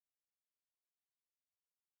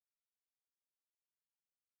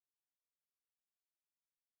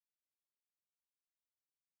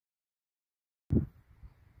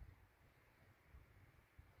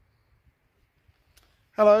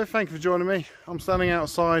Hello, thank you for joining me. I'm standing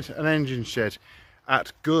outside an engine shed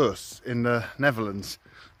at Goes in the Netherlands.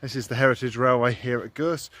 This is the Heritage Railway here at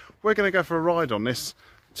Goes. We're going to go for a ride on this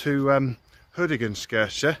to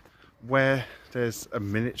Hurdigenskirche, where there's a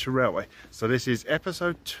miniature railway. So this is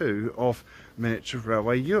episode 2 of Miniature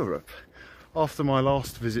Railway Europe. After my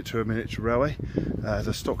last visit to a miniature railway,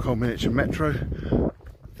 the Stockholm Miniature Metro,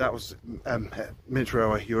 that was Miniature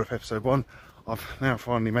Railway Europe episode 1. I've now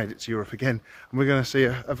finally made it to Europe again, and we're going to see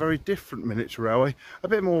a very different miniature railway, a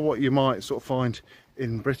bit more what you might sort of find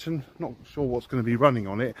in Britain. Not sure what's going to be running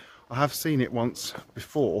on it. I have seen it once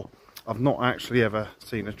before. I've not actually ever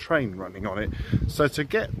seen a train running on it. So to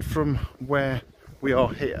get from where we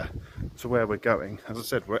are here to where we're going, as I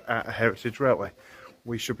said, we're at a heritage railway.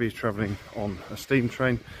 We should be travelling on a steam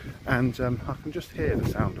train, and I can just hear the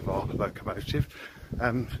sound of our locomotive.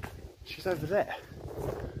 She's over there,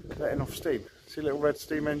 letting off steam. See a little red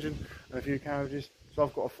steam engine and a few carriages. So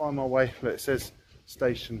I've got to find my way. Look, it says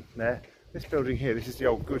station there. This building here, this is the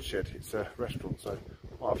old goods shed. It's a restaurant, so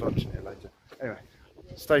I'll have lunch in here later. Anyway,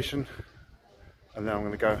 station, and then I'm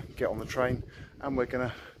going to go get on the train, and we're going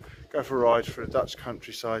to go for a ride through the Dutch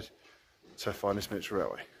countryside to find this miniature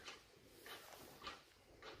railway.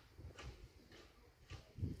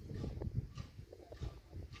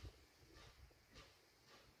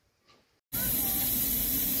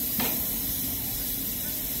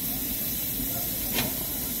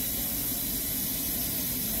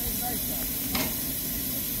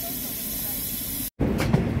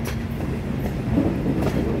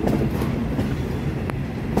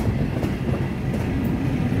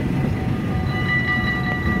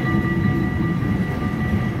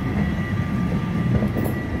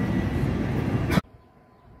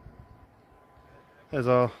 There's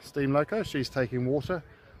our steam loco, she's taking water.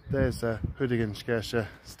 There's a Hurdigenskirche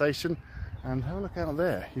station, and have a look out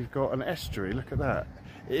there, you've got an estuary, look at that.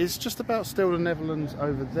 It is just about still the Netherlands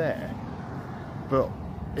over there, but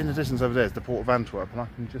in the distance over there is the port of Antwerp, and I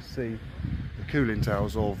can just see the cooling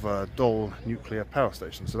towers of Dol nuclear power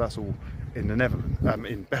station. So that's all in the Netherlands,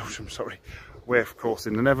 in Belgium, sorry. We're of course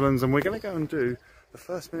in the Netherlands, and we're going to go and do the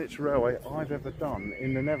first miniature railway I've ever done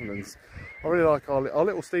in the Netherlands. I really like our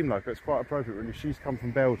little steam loco. It's quite appropriate really. She's come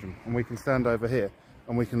from Belgium, and we can stand over here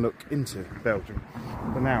and we can look into Belgium.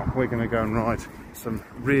 But now we're going to go and ride some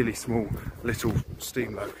really small little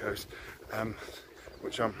steam locos,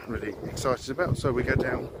 which I'm really excited about. So we go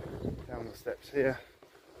down the steps here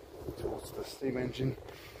towards the steam engine.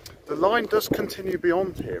 The line does continue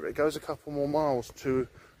beyond here. It goes a couple more miles to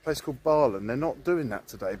a place called Baarlen. They're not doing that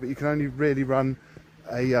today, but you can only really run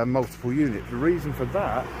a multiple unit. The reason for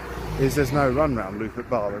that is there's no run round loop at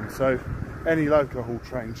Baarlen, so any local haul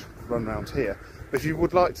trains run round here. But if you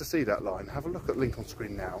would like to see that line, have a look at link on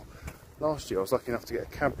screen now. Last year I was lucky enough to get a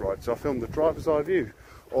cab ride, so I filmed the driver's eye view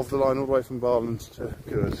of the line all the way from Baarlen to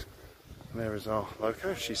Goes. And there is our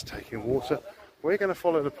loco, she's taking water. We're going to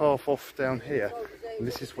follow the path off down here, and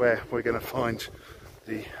this is where we're going to find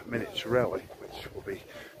the miniature railway, which will be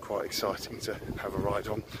quite exciting to have a ride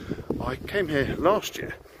on. I came here last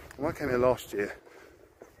year,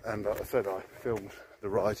 and like I said, I filmed the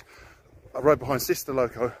ride. I rode behind Sister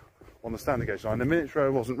Loco on the standard gauge line. The miniature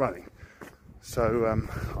railway wasn't running, so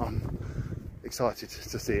I'm excited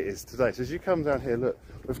to see it is today. So as you come down here, look,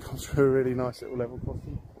 we've come through a really nice little level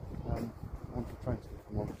crossing.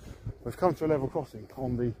 We've come to a level crossing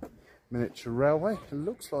on the miniature railway. It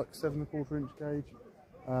looks like 7¼ inch gauge.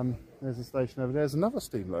 There's a station over there. There's another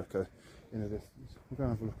steam loco in the distance. We're going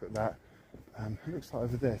to have a look at that. It looks like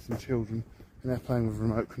over there some children, and they're playing with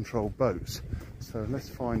remote control boats. So let's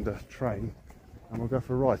find a train and we'll go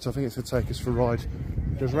for a ride. So I think it's going to take us for a ride.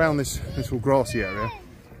 It goes around this little grassy area,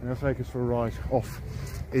 and it'll take us for a ride off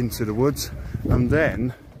into the woods, and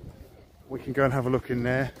then we can go and have a look in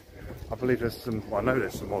there. I believe there's some, well, I know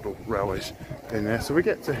there's some model railways in there. So we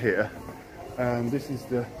get to here, and this is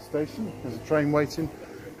the station. There's a train waiting,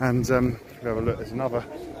 and we have a look. There's another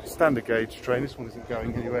standard gauge train. This one isn't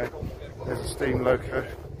going anywhere. There's a steam loco,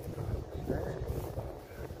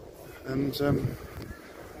 and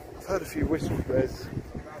I've heard a few whistles. But there's,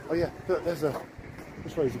 oh yeah, look, there's a,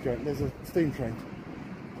 which way is it going? There's a steam train.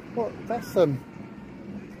 Well, that's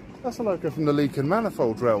a loco from the Leek and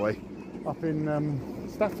Manifold Railway up in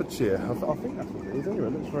Staffordshire. I think that's what it is. Anyway,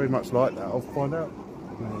 it looks very much like that. I'll find out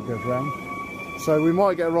when it goes round. So we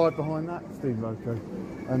might get a ride behind that steam loco.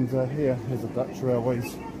 And here's a Dutch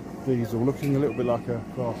Railways diesel, looking a little bit like a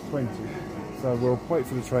Class 20. So we'll wait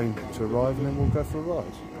for the train to arrive, and then we'll go for a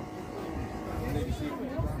ride.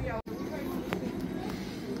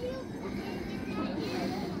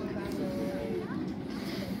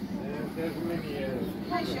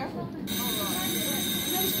 Hi, chef.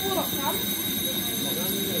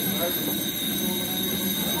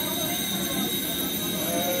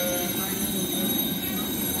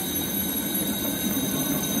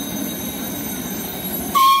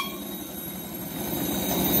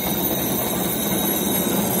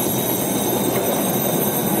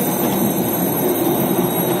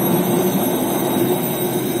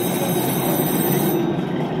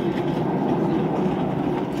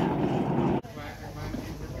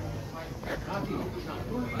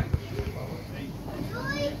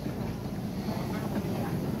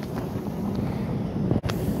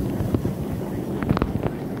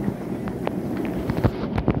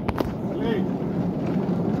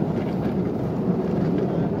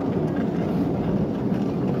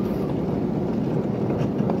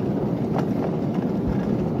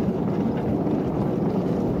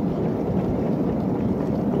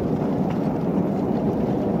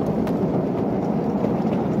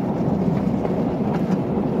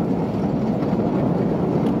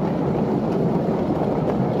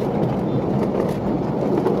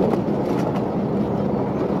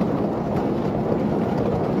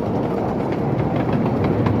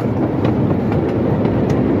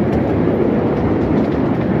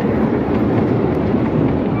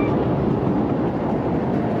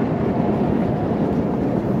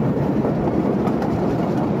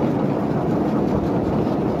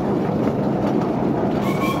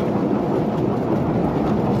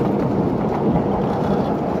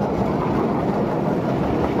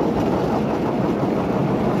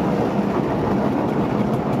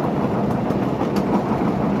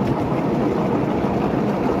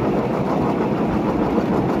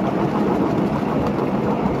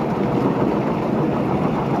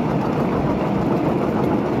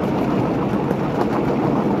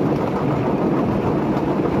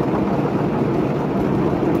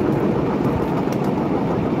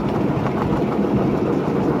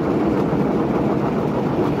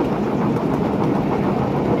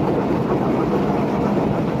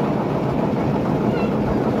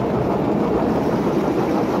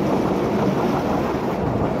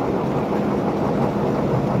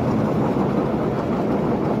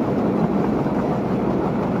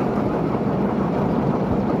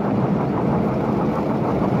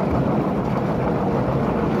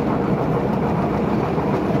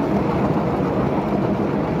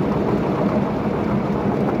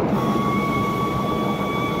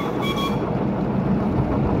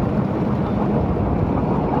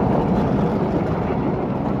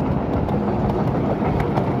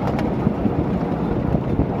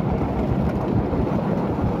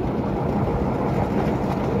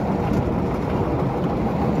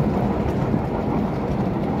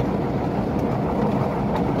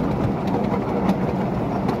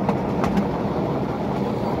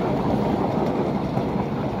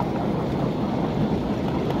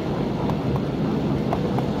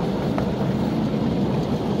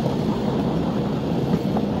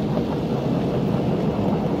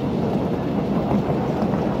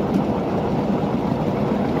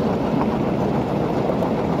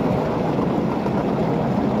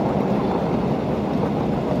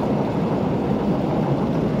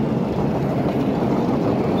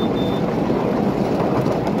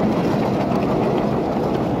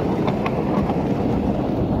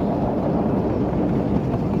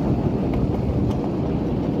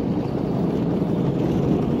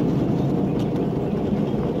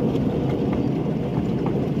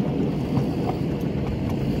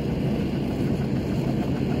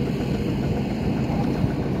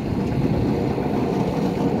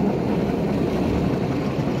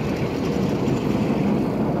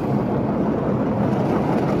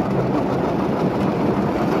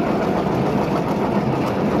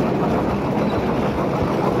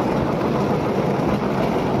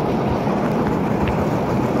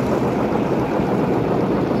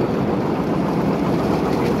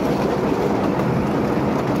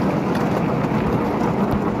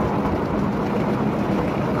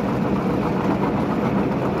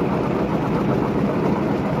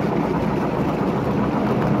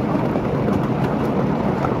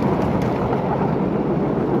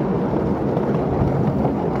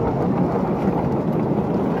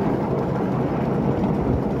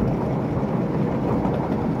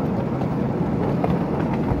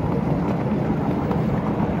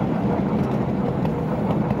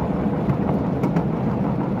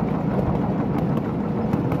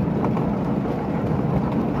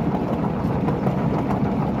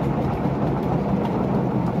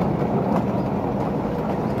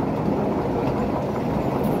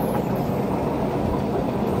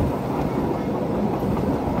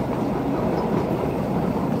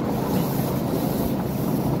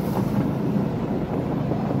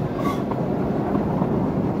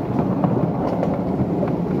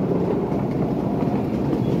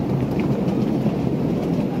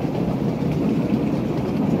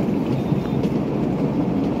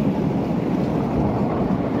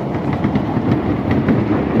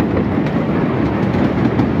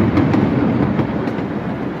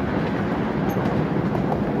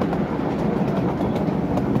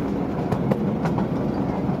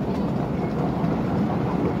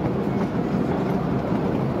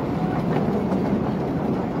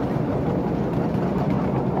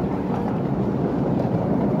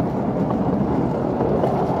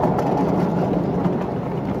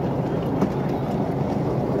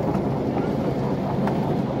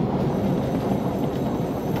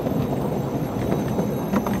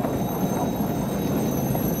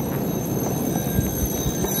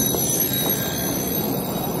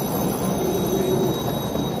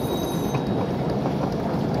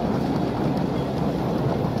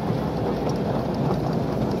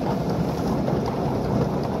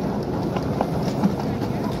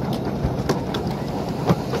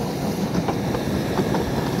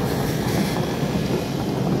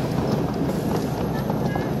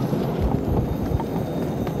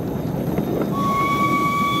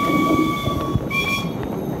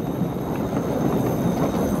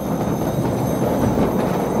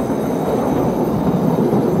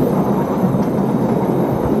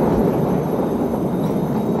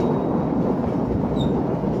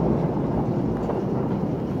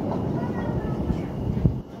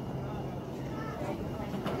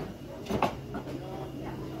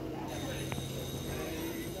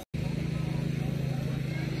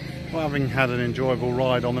 having had an enjoyable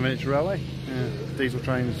ride on the miniature railway. Diesel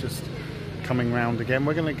train is just coming round again.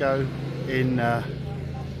 We're going to go in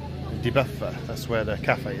Die Buffer, that's where the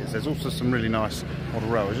cafe is. There's also some really nice model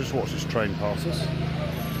railways. Just watch this train pass us.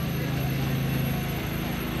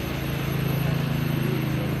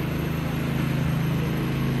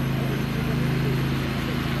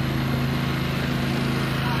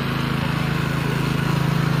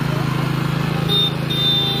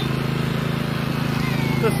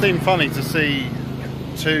 It does seem funny to see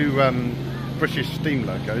two British steam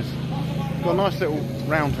locos. Got a nice little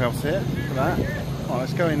roundhouse here. Look at that. Right,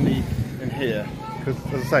 let's go in here, because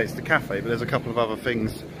as I say, it's the cafe, but there's a couple of other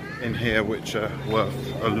things in here which are worth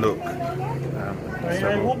a look.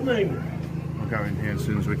 So we'll go in here as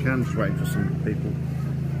soon as we can. Just waiting for some people.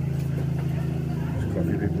 There's quite a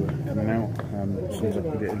few people coming out. As soon as I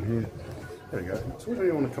can get in here. There we go. So whenever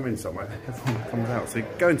you want to come in somewhere, everyone comes out. So you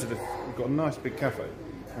go into this. You've got a nice big cafe,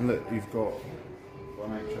 and look, you've got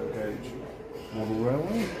an HO gauge model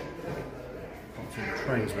railway. Can't see the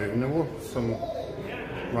trains moving. There was some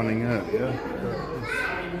running earlier.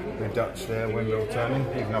 The Dutch there, windmill turning,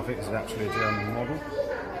 even though it's actually a German model.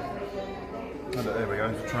 Oh, there we go,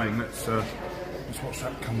 there's a train. Let's watch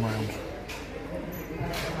that come round.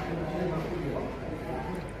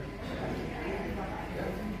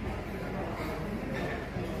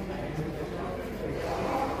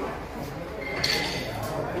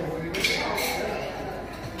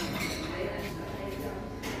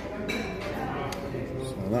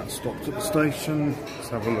 That stopped at the station. Let's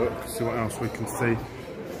have a look, see what else we can see. I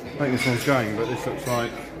think this one's going, but this looks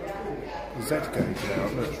like a Z gauge now.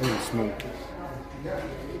 It looks really small.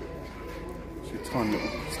 See a tiny little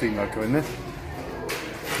steam loco in there.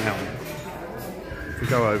 Now, if we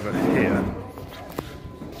go over here,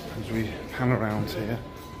 as we pan around here,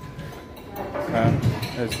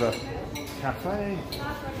 there's the cafe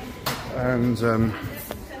and a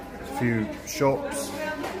few shops.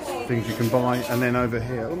 Things you can buy, and then over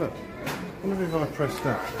here, oh look, I wonder if I press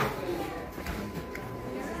that,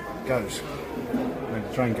 it goes, and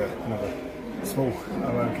the train goes, another small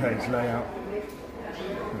OOK's layout,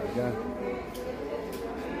 there we go.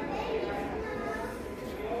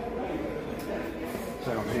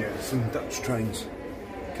 Down here, some Dutch trains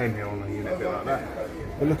came here on a unit a bit like that,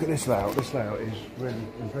 but look at this layout is really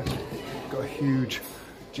impressive. Got a huge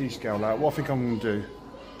G-scale layout. What I think I'm going to do,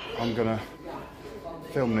 I'm going to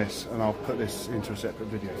film this and I'll put this into a separate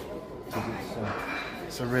video.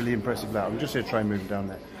 It's a really impressive layout. We just see a train moving down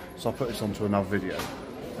there, so I'll put this onto another video.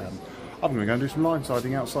 I'm going to go and do some line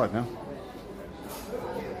siding outside now.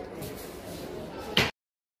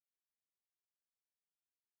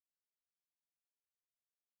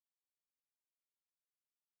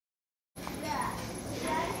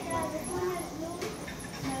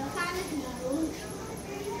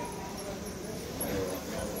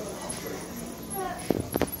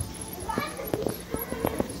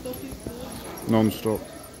 Non-stop.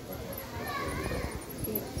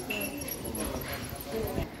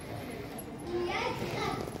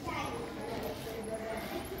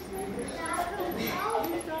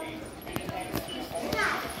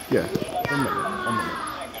 Yeah, 1 minute, 1 minute.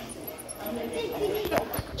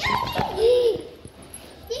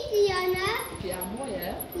 Ja, mooi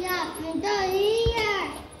hè? Ja, maar dan hier.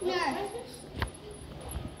 Ja.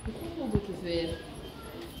 De vogel doet het weer.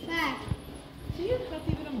 Waar? Zie je, het gaat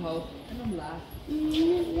hier weer omhoog en omlaag.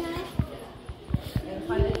 Ja. En we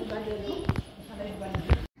gaan even bij de roep. We gaan even bij de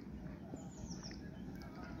roep.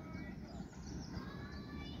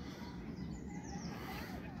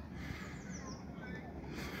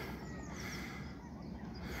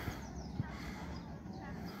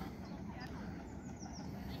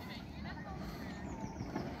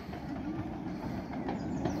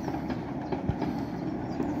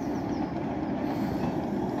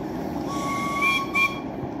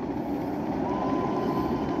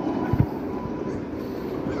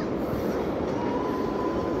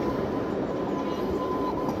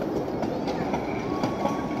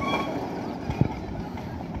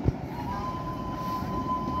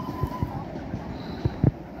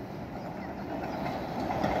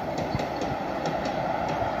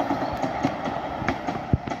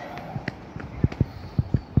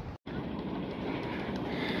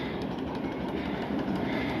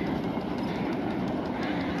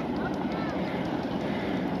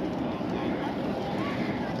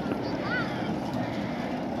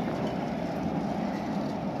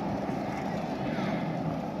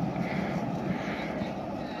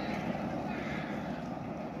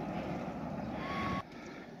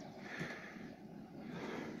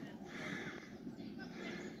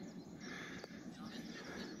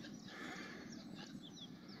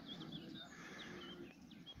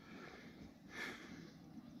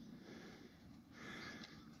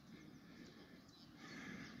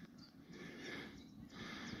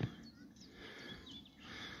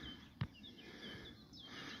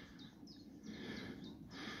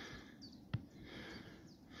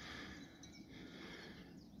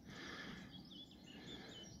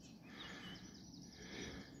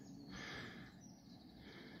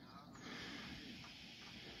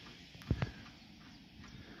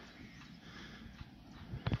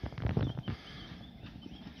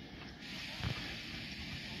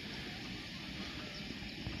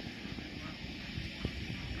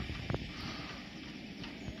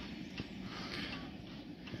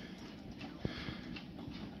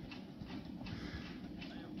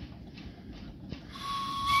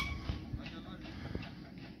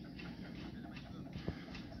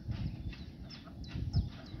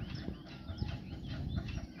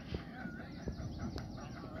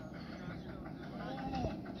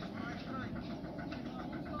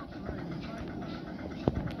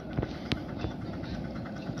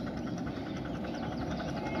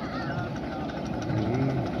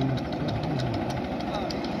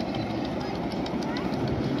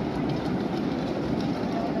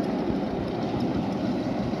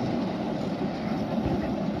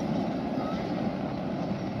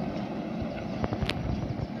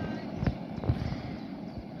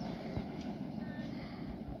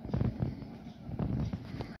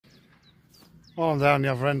 While I'm down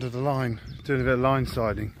the other end of the line, doing a bit of line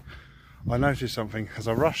siding, I noticed something as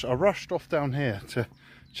I rushed off down here to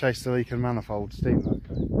chase the leak and manifold steam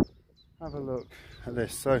loco. Have a look at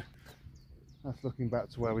this. So that's looking back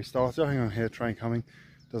to where we started. Hang on here, train coming.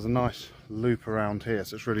 There's a nice loop around here,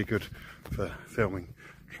 so it's really good for filming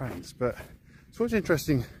trains. But it's what's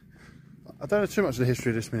interesting, I don't know too much of the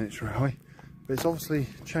history of this miniature railway, but it's obviously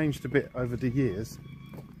changed a bit over the years.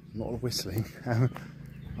 A lot of whistling.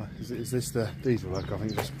 Is this the diesel loco? I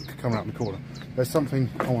think it's just coming out in the corner. There's something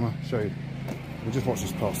I want to show you. We'll just watch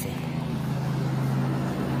this past here.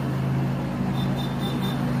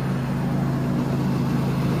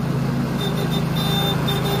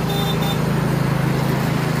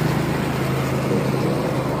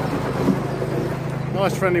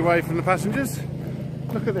 Nice friendly wave from the passengers.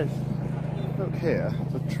 Look at this. Look here,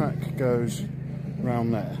 the track goes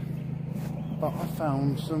round there. But I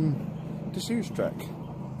found some disused track.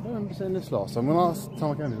 I don't remember seeing this last time. The last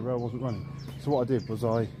time I came here, the rail wasn't running. So what I did was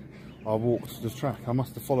I walked the track. I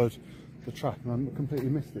must have followed the track and I completely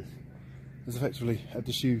missed this. There's effectively a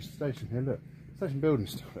disused station here. Look, station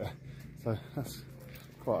building's still there. So that's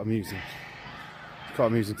quite amusing. It's quite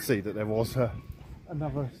amusing to see that there was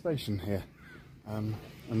another station here. And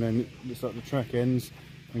then it looks like the track ends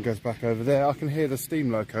and goes back over there. I can hear the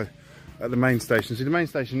steam loco at the main station. See, the main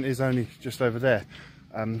station is only just over there.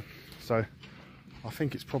 So I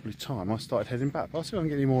think it's probably time I started heading back. But I'll see if I can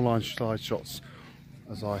get any more line side shots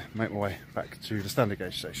as I make my way back to the standard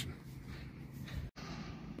gauge station.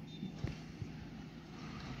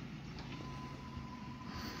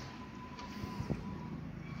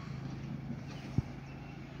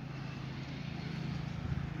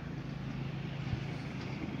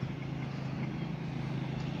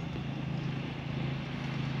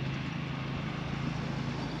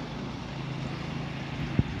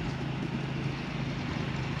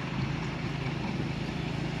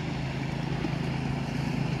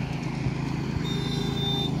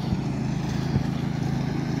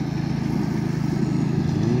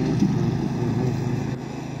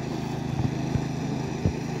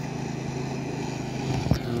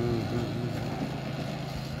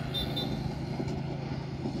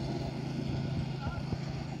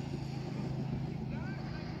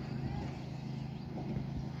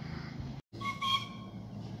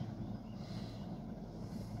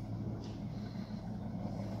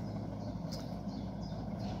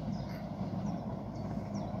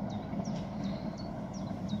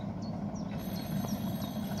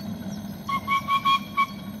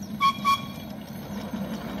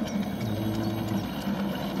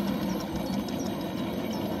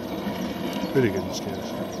 Pretty good and scary.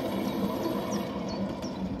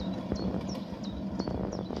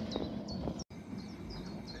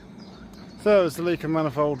 So as the leak and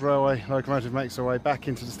manifold railway locomotive makes her way back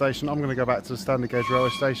into the station, I'm going to go back to the standard gauge railway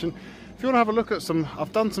station. If you want to have a look at some,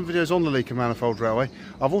 I've done some videos on the leak and manifold railway.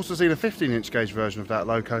 I've also seen a 15-inch gauge version of that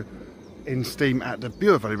loco in steam at the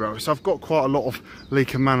Bure Valley Railway. So I've got quite a lot of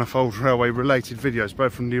leak and manifold railway related videos,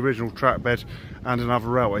 both from the original track bed and in other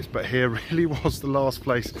railways, but here really was the last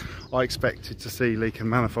place I expected to see leak and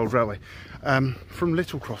manifold railway. From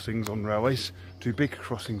little crossings on railways to big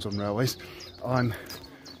crossings on railways, I'm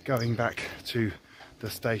going back to the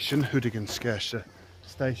station, Hoedigen-Skersche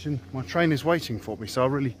station. My train is waiting for me, so I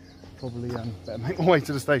really probably better make my way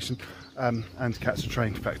to the station and catch the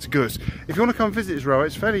train back to Goes. If you want to come visit this railway,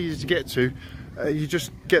 it's fairly easy to get to. You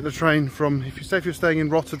just get the train from, if you're staying in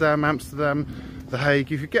Rotterdam, Amsterdam, The Hague,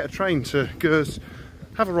 you could get a train to Goes,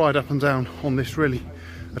 have a ride up and down on this really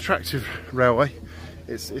attractive railway.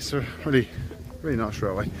 It's a really nice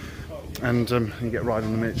railway, and you get a ride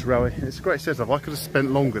on the miniature railway. It's a great setup. I could have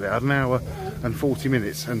spent longer there. I had an hour and 40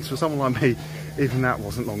 minutes, and for someone like me, even that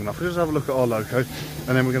wasn't long enough. We'll just have a look at our loco, and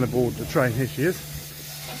then we're going to board the train. Here she is.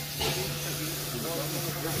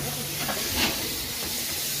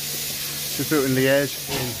 She was built in Liège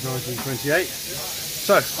in 1928.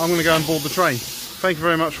 So I'm going to go and board the train. Thank you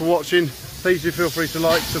very much for watching. Please do feel free to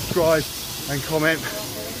like, subscribe and comment.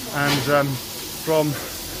 And from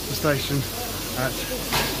the station at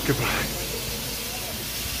goodbye.